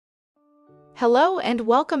Hello and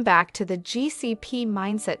welcome back to the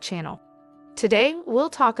GCP-Mindset channel. Today,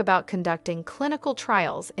 we'll talk about conducting clinical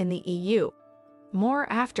trials in the EU. More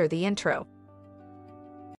after the intro.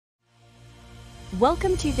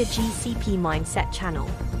 Welcome to the GCP-Mindset channel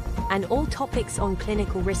and all topics on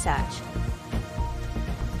clinical research.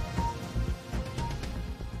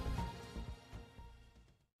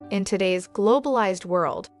 In today's globalized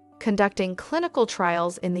world, conducting clinical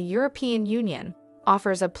trials in the European Union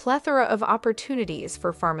offers a plethora of opportunities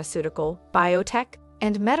for pharmaceutical, biotech,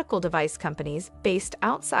 and medical device companies based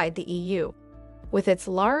outside the EU. With its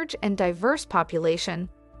large and diverse population,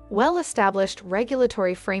 well-established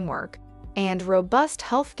regulatory framework, and robust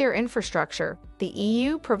healthcare infrastructure, the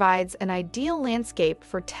EU provides an ideal landscape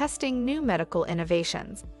for testing new medical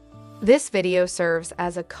innovations. This video serves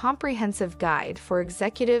as a comprehensive guide for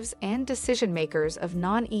executives and decision-makers of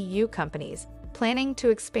non-EU companies planning to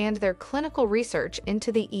expand their clinical research into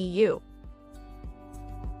the EU.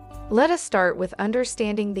 Let us start with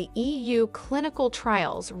understanding the EU clinical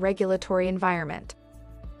trials regulatory environment.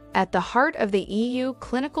 At the heart of the EU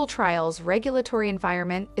clinical trials regulatory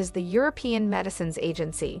environment is the European Medicines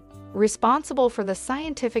Agency, responsible for the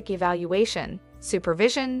scientific evaluation,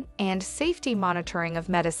 supervision, and safety monitoring of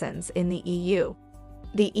medicines in the EU.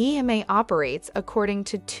 The EMA operates according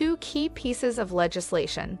to two key pieces of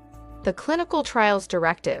legislation: the Clinical Trials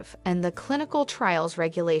Directive and the Clinical Trials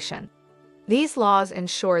Regulation. These laws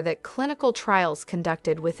ensure that clinical trials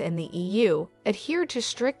conducted within the EU adhere to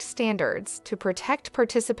strict standards to protect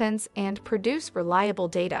participants and produce reliable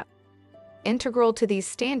data. Integral to these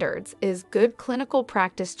standards is Good Clinical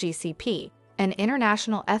Practice GCP, an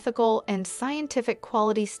international ethical and scientific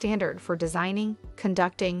quality standard for designing,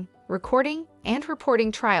 conducting, recording, and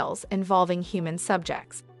reporting trials involving human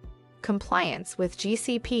subjects. Compliance with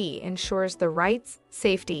GCP ensures the rights,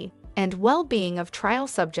 safety, and well-being of trial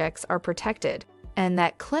subjects are protected, and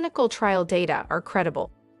that clinical trial data are credible.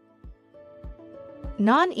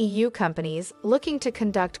 Non-EU companies looking to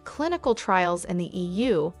conduct clinical trials in the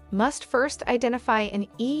EU must first identify an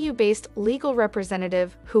EU-based legal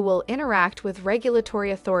representative who will interact with regulatory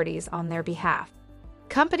authorities on their behalf.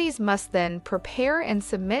 Companies must then prepare and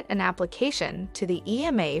submit an application to the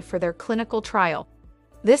EMA for their clinical trial.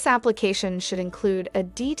 This application should include a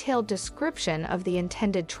detailed description of the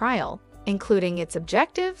intended trial, including its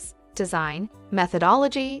objectives, design,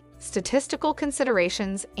 methodology, statistical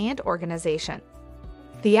considerations, and organization.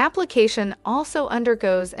 The application also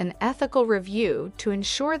undergoes an ethical review to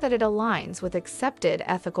ensure that it aligns with accepted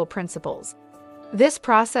ethical principles. This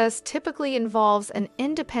process typically involves an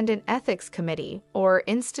independent ethics committee or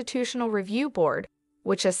institutional review board,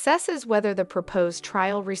 which assesses whether the proposed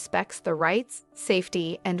trial respects the rights,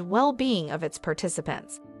 safety, and well-being of its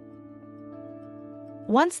participants.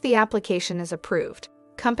 Once the application is approved,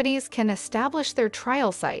 companies can establish their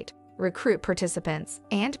trial site, recruit participants,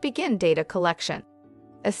 and begin data collection.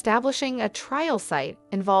 Establishing a trial site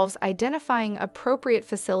involves identifying appropriate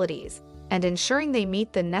facilities and ensuring they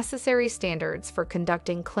meet the necessary standards for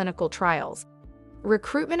conducting clinical trials.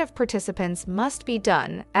 Recruitment of participants must be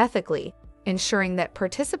done ethically, ensuring that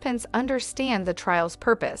participants understand the trial's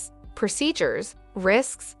purpose, procedures,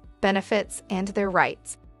 risks, benefits, and their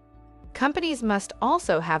rights. Companies must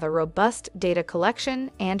also have a robust data collection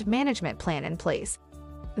and management plan in place.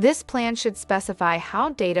 This plan should specify how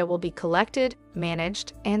data will be collected,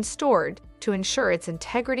 managed, and stored to ensure its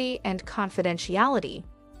integrity and confidentiality,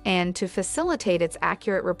 and to facilitate its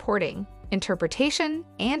accurate reporting, interpretation,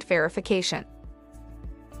 and verification.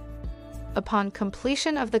 Upon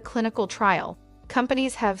completion of the clinical trial,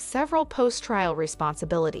 companies have several post-trial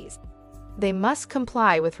responsibilities. They must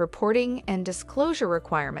comply with reporting and disclosure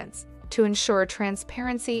requirements to ensure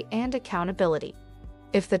transparency and accountability.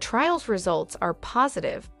 If the trial's results are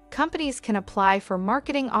positive, companies can apply for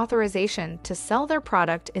marketing authorization to sell their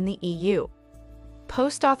product in the EU.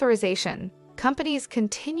 Post-authorization, companies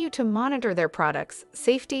continue to monitor their products'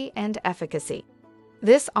 safety and efficacy.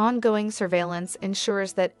 This ongoing surveillance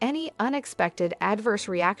ensures that any unexpected adverse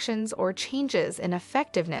reactions or changes in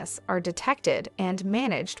effectiveness are detected and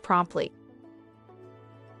managed promptly.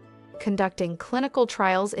 Conducting clinical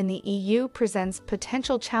trials in the EU presents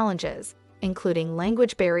potential challenges, including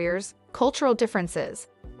language barriers, cultural differences,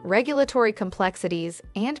 regulatory complexities,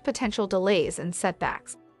 and potential delays and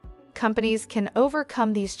setbacks. Companies can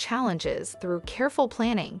overcome these challenges through careful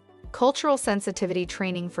planning, cultural sensitivity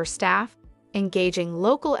training for staff, engaging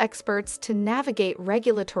local experts to navigate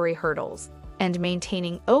regulatory hurdles, and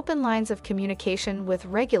maintaining open lines of communication with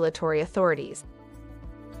regulatory authorities.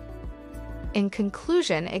 In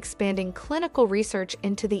conclusion, expanding clinical research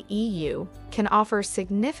into the EU can offer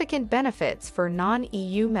significant benefits for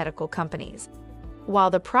non-EU medical companies. While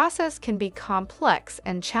the process can be complex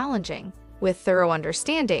and challenging, with thorough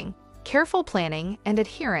understanding, careful planning, and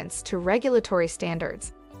adherence to regulatory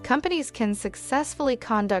standards, companies can successfully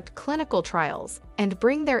conduct clinical trials and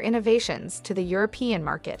bring their innovations to the European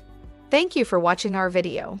market. Thank you for watching our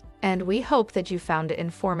video, and we hope that you found it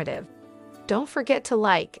informative. Don't forget to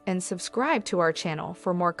like and subscribe to our channel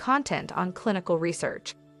for more content on clinical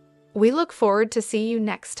research. We look forward to see you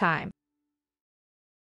next time.